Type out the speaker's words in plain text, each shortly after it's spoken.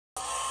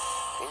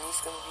and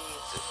he's going to be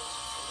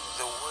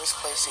the worst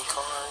placing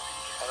car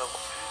out of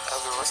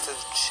the rest of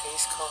the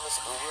chase cars,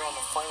 and we're on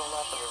the final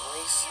lap of the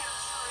race.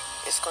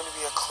 It's going to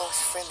be a close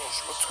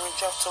finish between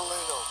Jeff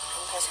Toledo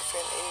and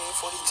fan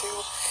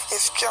 8842.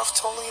 It's Jeff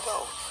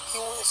Toledo. He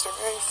wins the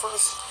very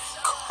first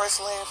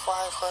Carsland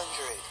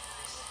 500.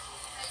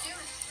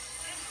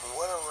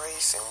 What a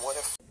race and what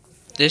a...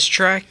 This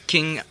track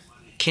can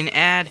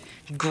add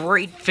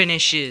great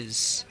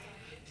finishes,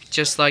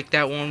 just like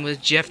that one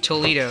with Jeff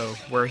Toledo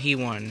where he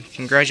won.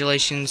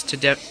 Congratulations to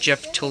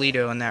Jeff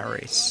Toledo in that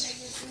race.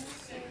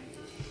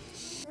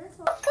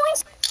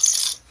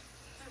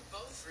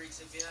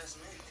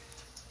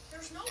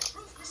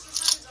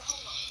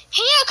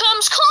 Here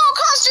comes Cole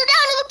Custer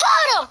down to the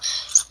bottom.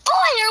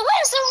 Boyer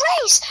wins the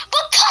race,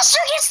 but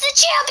Custer gets the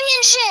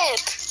championship.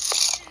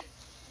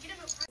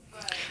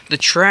 The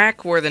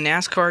track where the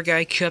NASCAR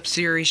Guy Cup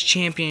Series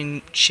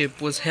championship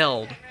was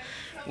held,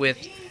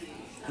 with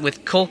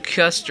Cole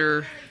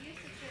Custer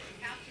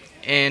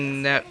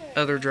and that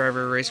other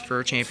driver raced for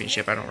a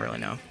championship. I don't really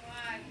know.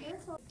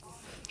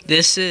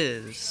 This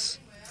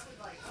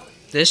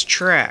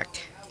track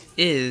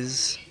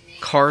is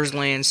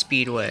Carsland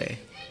Speedway.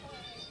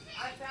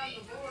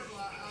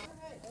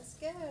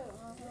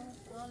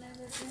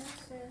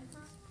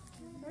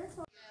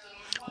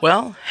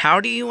 Well,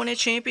 how do you win a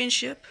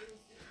championship?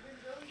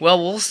 Well,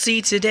 we'll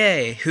see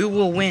today who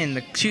will win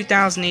the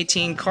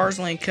 2018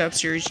 Carsland Cup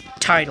Series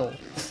title.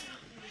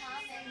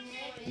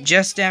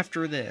 Just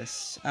after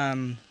this,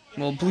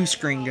 well, blue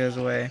screen goes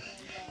away.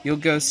 You'll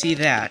go see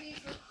that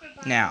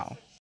now.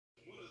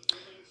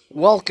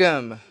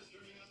 Welcome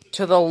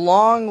to the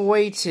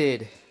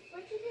long-awaited,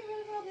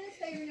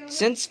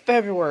 since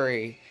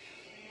February,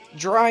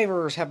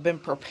 drivers have been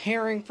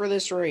preparing for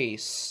this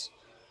race.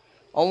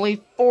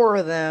 Only 4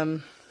 of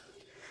them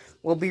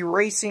will be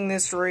racing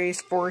this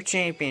race for a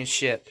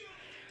championship.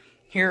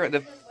 Here at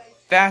the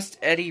Fast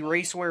Eddie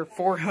Raceware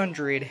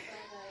 400,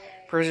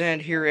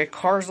 presented here at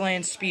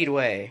Carsland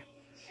Speedway.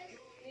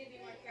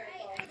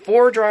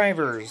 4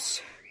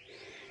 drivers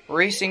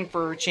racing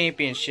for a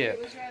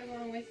championship.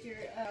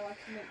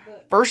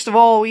 First of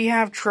all, we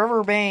have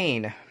Trevor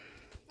Bayne.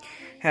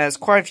 Has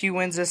quite a few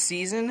wins this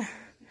season.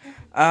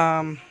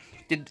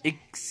 Did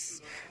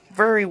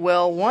very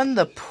well. Won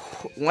the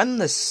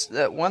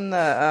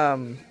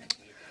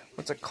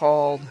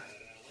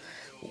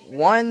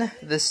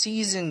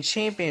season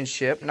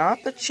championship,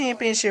 not the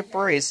championship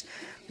race,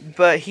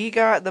 but he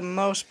got the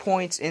most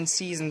points in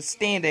season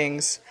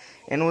standings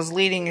and was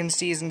leading in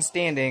season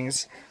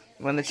standings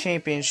when the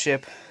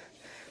championship,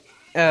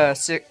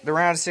 the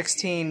round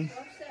 16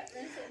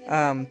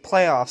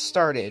 playoffs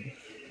started.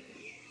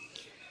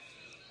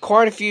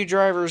 Quite a few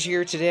drivers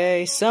here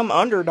today. Some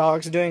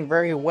underdogs doing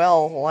very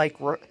well, like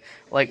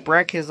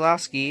Brad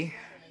Keselowski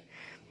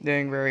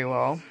doing very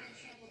well.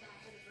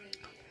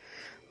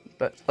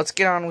 But let's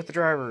get on with the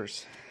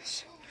drivers.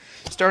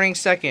 Starting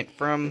second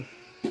from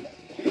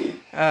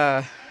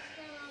the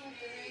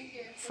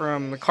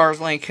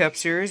Carsland Cup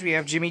Series, we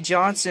have Jimmy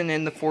Johnson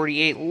in the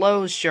 48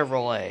 Lowe's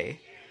Chevrolet.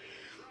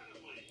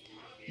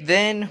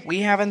 Then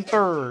we have in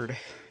third,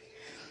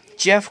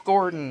 Jeff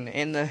Gordon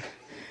in the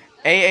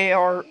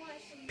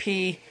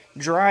AARP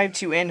Drive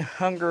to End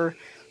Hunger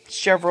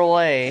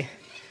Chevrolet.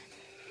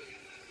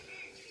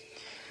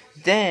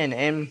 Then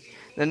in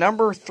the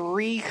number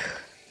 3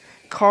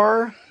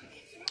 car,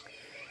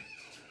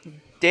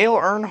 Dale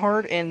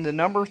Earnhardt in the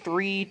number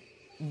 3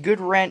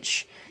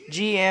 Goodwrench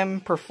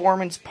GM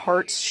Performance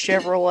Parts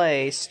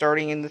Chevrolet,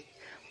 starting in the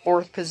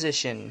 4th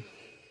position.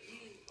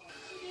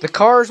 The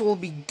cars will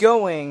be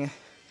going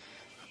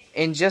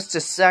in just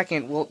a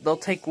second. They'll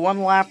take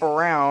 1 lap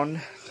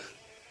around.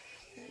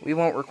 We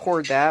won't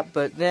record that,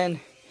 but then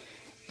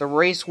the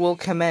race will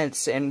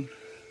commence, and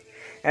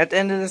at the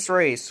end of this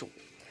race,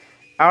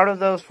 out of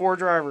those 4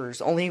 drivers,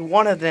 only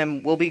one of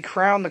them will be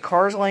crowned the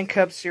Carsland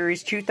Cup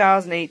Series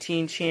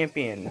 2018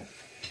 champion.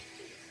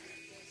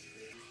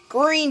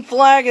 Green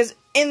flag is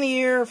in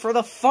the air for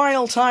the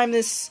final time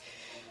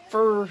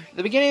for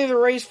the beginning of the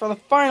race for the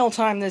final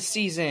time this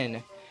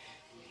season.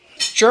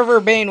 Trevor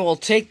Bayne will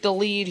take the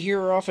lead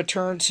here off of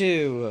turn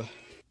 2.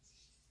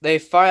 They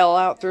file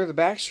out through the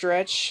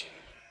backstretch.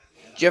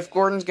 Jeff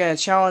Gordon's going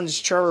to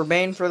challenge Trevor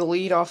Bayne for the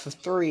lead off of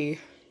 3.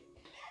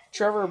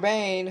 Trevor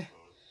Bayne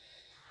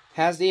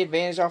has the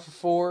advantage off of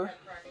 4.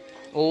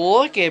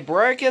 Look at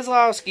Brad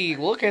Keselowski.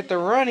 Look at the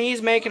run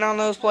he's making on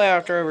those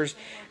playoff drivers.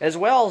 As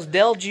well as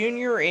Dale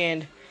Jr.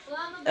 and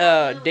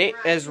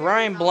as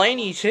Ryan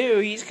Blaney, too.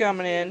 He's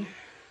coming in.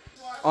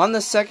 On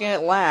the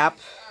second lap,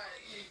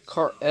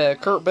 Kurt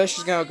Busch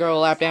is going to go a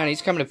lap down.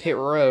 He's coming to pit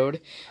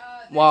road.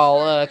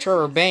 While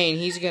Trevor Bayne,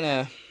 he's going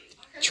to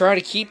try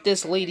to keep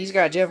this lead. He's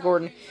got Jeff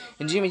Gordon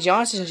and Jimmy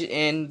Johnson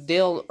and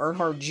Dale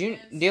Earnhardt.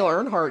 Dale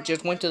Earnhardt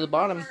just went to the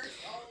bottom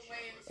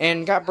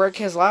and got Brad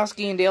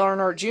Keselowski and Dale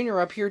Earnhardt Jr.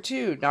 up here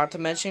too. Not to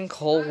mention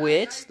Cole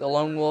Witt, the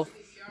Lone Wolf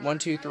 1,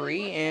 2,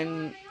 3,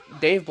 and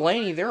Dave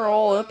Blaney. They're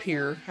all up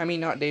here. I mean,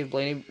 not Dave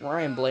Blaney,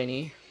 Ryan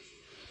Blaney.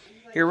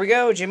 Here we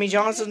go. Jimmy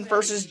Johnson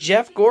versus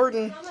Jeff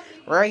Gordon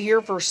right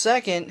here for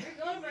second.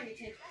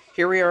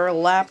 Here we are,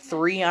 lap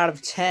 3 out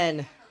of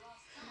 10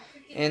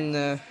 in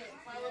the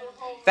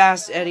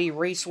Fast Eddie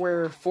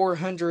Racewear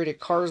 400 at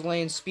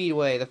Carsland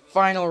Speedway, the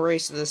final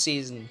race of the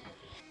season.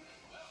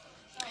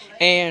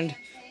 And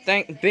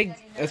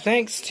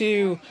thanks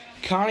to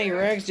Connie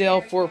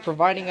Ragsdale for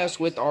providing us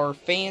with our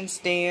fan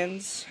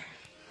stands.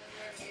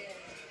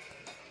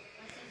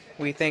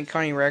 We thank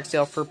Connie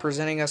Ragsdale for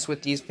presenting us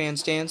with these fan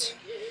stands.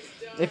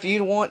 If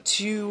you want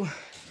to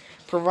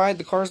provide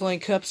the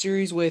Carsland Cup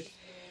Series with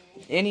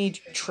any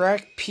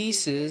track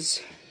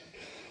pieces,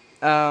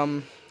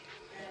 I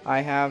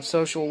have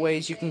social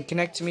ways you can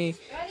connect to me.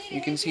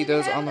 You can see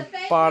those on the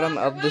bottom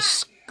of the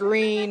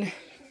screen.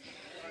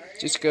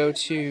 Just go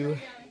to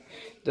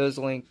those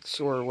links,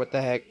 or what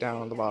the heck,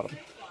 down on the bottom.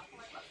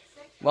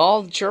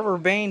 Well, Trevor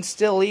Bayne's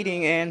still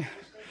leading, and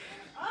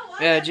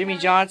Jimmie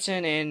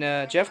Johnson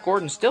and Jeff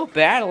Gordon still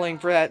battling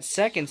for that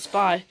second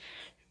spot.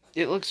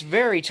 It looks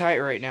very tight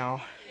right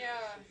now.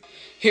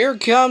 Here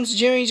comes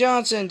Jimmie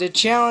Johnson to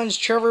challenge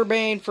Trevor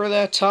Bayne for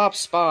that top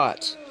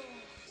spot.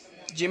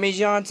 Jimmie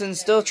Johnson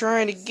still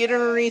trying to get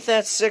underneath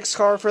that 6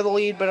 car for the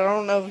lead, but I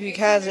don't know if he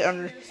has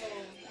it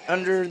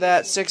under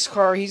that 6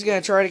 car. He's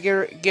going to try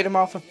to get him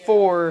off of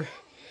 4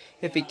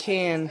 if he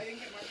can.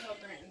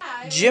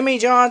 Jimmie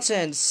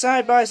Johnson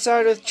side by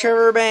side with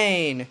Trevor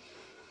Bayne.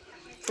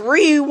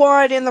 3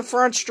 wide in the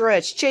front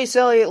stretch. Chase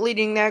Elliott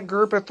leading that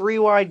group of 3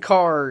 wide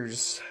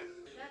cars.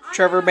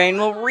 Trevor Bayne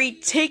will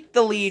retake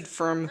the lead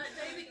from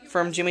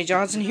Jimmie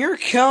Johnson. Here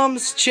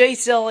comes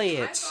Chase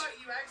Elliott.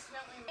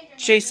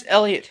 Chase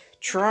Elliott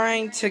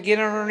trying to get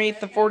underneath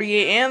the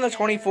 48 and the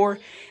 24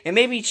 and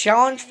maybe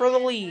challenge for the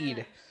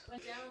lead.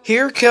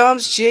 Here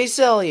comes Chase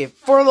Elliott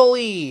for the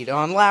lead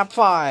on lap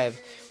 5.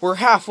 We're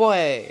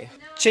halfway.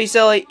 Chase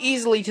Elliott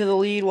easily to the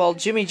lead while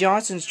Jimmie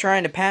Johnson's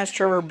trying to pass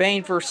Trevor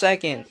Bayne for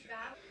second.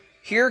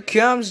 Here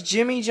comes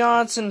Jimmie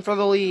Johnson for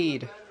the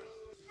lead.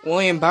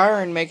 William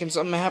Byron making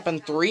something happen,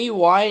 3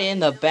 wide in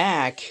the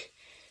back.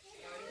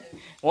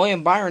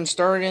 William Byron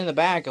started in the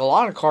back. A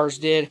lot of cars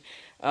did.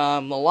 A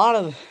lot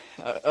of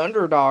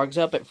underdogs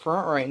up at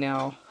front right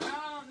now.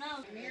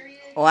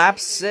 Lap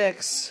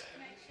 6.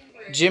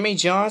 Jimmie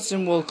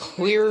Johnson will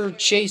clear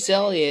Chase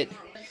Elliott.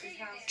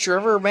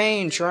 Trevor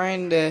Bayne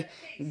trying to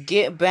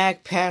get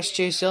back past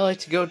Chase Elliott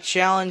to go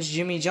challenge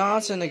Jimmie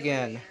Johnson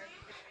again.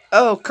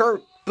 Oh,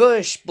 Kurt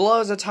Busch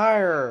blows a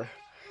tire.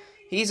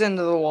 He's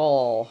into the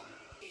wall.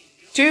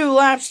 2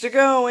 laps to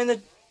go in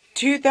the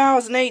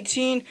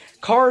 2018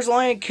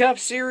 Carsland Cup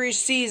Series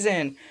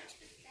season.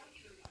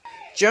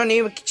 Joe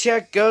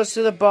Nemechek goes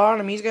to the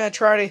bottom. He's going to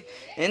try to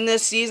end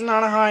this season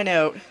on a high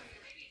note.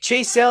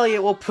 Chase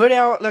Elliott will put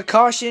out the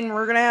caution.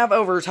 We're going to have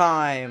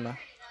overtime.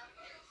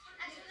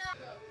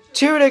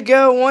 2 to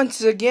go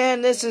once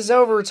again. This is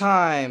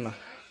overtime.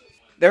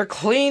 They're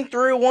clean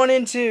through 1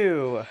 and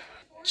 2.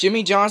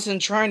 Jimmie Johnson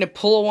trying to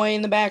pull away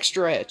in the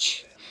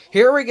backstretch.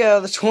 Here we go.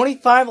 The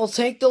 25 will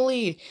take the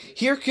lead.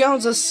 Here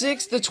comes the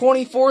 6, the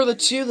 24, the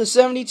 2, the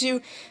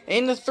 72,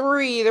 and the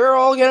 3. They're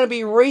all going to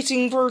be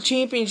racing for a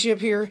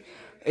championship here.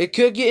 It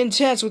could get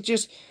intense with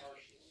just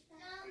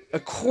a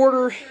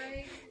quarter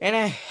and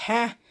a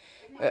half,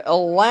 a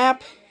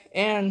lap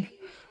and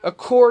a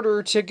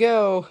quarter to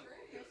go.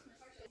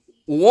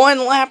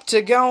 1 lap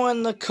to go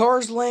in the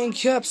Carsland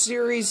Cup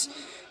Series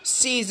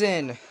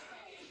season.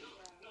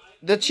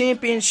 The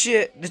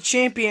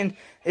champion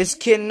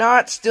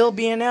cannot still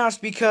be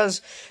announced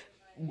because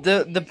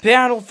the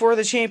battle for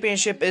the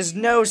championship is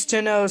nose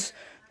to nose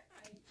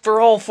for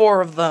all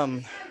 4 of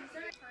them.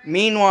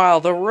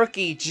 Meanwhile, the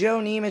rookie Joe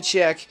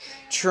Nemechek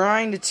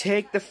trying to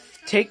take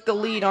the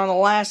lead on the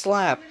last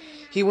lap.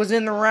 He was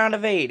in the round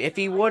of 8. If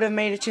he would have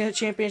made a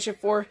championship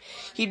 4,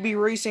 he'd be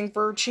racing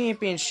for a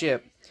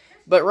championship.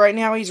 But right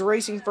now he's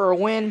racing for a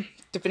win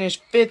to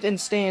finish 5th in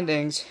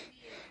standings.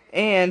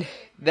 And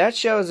that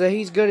shows that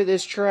he's good at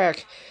this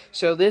track.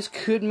 So this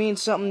could mean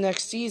something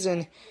next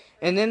season.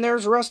 And then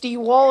there's Rusty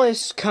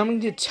Wallace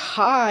coming to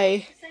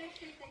tie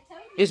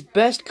his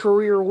best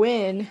career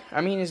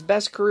his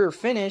best career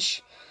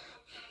finish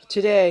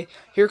today.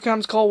 Here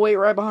comes Cole Wait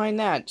right behind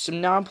that.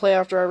 Some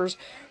non-playoff drivers,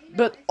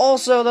 but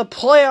also the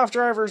playoff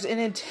drivers in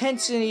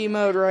intensity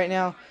mode right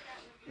now.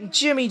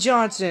 Jimmie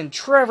Johnson,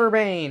 Trevor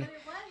Bayne,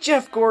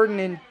 Jeff Gordon,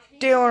 and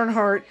Dale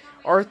Earnhardt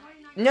are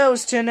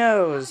nose to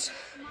nose.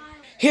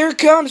 Here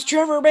comes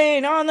Trevor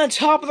Bayne on the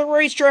top of the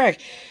racetrack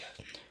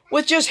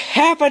with just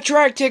half a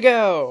track to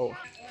go.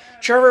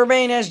 Trevor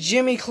Bayne has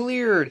Jimmie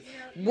cleared.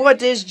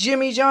 What is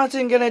Jimmie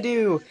Johnson going to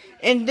do?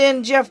 And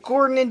then Jeff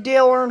Gordon and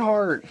Dale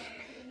Earnhardt.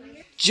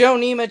 Joe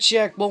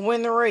Nemechek will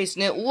win the race,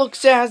 and it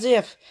looks as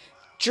if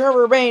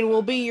Trevor Bayne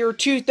will be your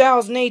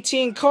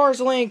 2018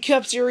 Carsland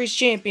Cup Series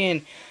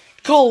champion.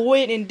 Cole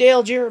Witt and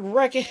Dale Jarrett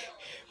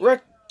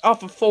wreck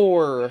off of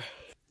 4.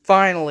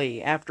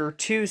 Finally, after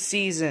 2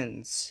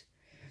 seasons,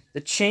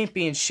 the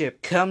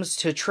championship comes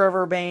to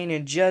Trevor Bayne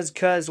and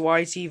JUZZCUZZ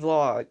YT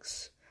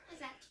Vlogs.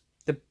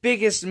 The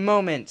biggest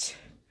moment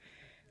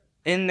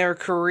in their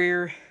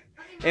career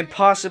and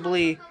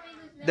possibly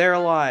their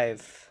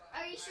life.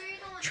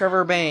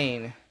 Trevor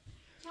Bayne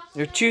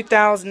Your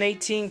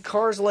 2018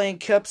 Carsland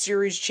Cup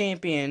Series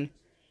champion.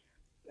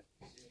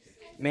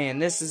 Man,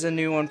 this is a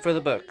new one for the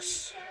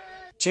books.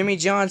 Jimmie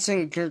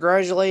Johnson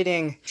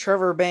congratulating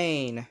Trevor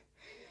Bayne.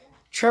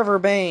 Trevor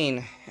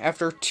Bayne,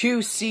 after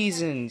 2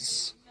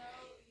 seasons,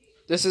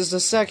 this is the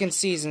 2nd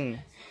season,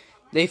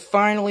 they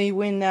finally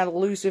win that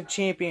elusive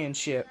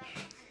championship.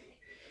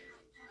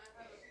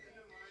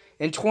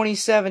 In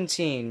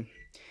 2017,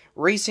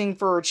 racing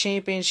for a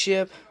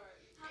championship,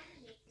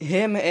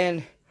 him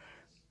and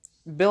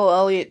Bill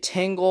Elliott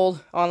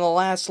tangled on the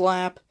last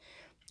lap.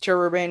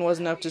 Trevor Bayne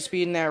wasn't up to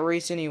speed in that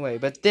race anyway,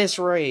 but this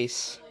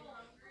race,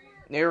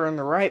 they were in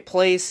the right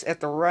place at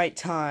the right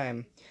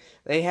time.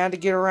 They had to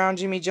get around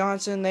Jimmie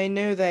Johnson. They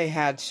knew they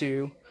had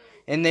to,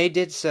 and they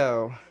did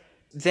so.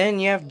 Then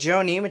you have Joe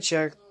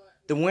Nemechek,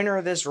 the winner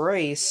of this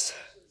race.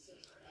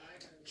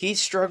 He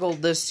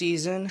struggled this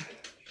season,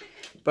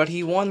 but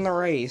he won the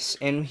race,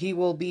 and he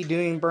will be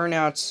doing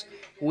burnouts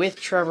with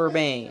Trevor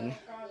Bayne.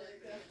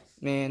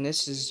 Man,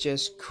 this is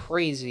just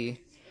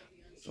crazy.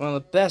 One of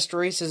the best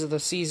races of the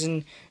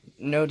season,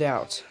 no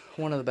doubt.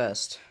 One of the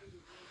best.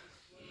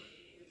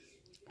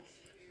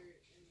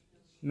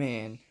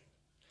 Man.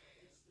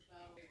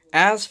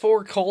 As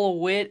for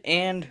Cole Witt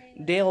and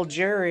Dale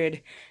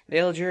Jarrett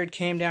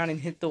came down and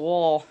hit the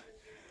wall.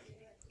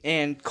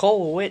 And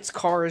Cole Witt's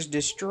car is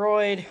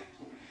destroyed.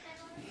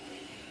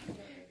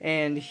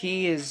 And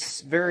he is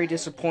very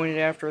disappointed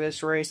after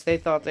this race. They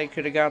thought they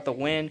could have got the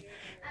win.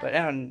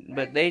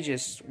 But they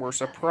just were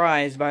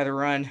surprised by the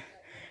run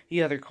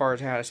the other cars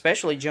had.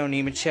 Especially Joe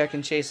Nemechek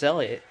and Chase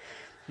Elliott.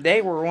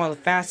 They were one of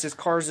the fastest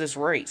cars this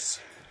race.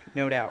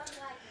 No doubt.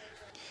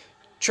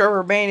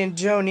 Trevor Bayne and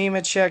Joe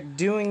Nemechek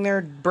doing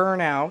their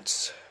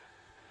burnouts.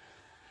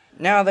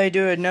 Now they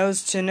do a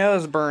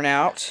nose-to-nose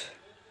burnout.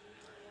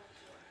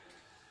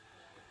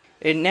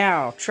 And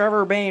now,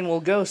 Trevor Bayne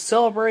will go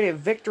celebrate at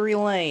Victory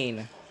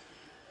Lane.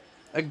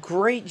 A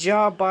great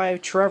job by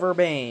Trevor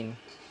Bayne.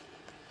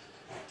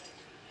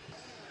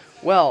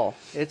 Well,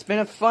 it's been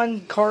a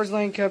fun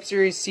Carsland Cup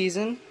Series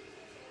season.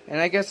 And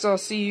I guess I'll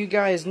see you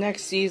guys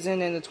next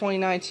season in the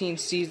 2019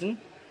 season.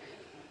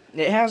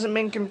 It hasn't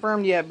been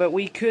confirmed yet, but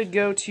we could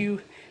go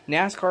to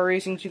NASCAR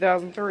Racing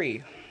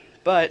 2003.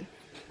 But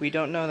we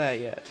don't know that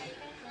yet.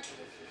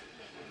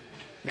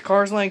 The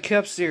Carsland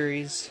Cup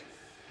Series.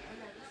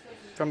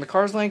 From the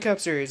Carsland Cup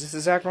Series, this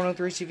is Zach103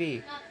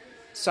 TV.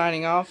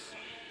 Signing off.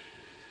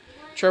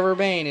 Trevor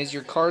Bayne is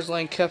your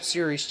Carsland Cup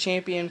Series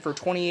champion for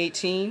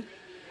 2018.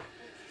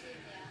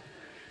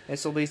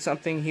 This will be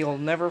something he'll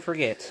never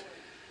forget.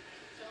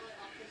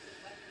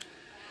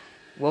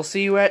 We'll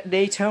see you at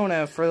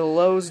Daytona for the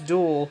Lowe's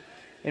Duel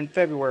in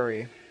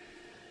February.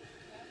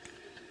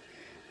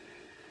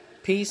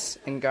 Peace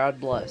and God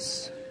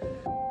bless.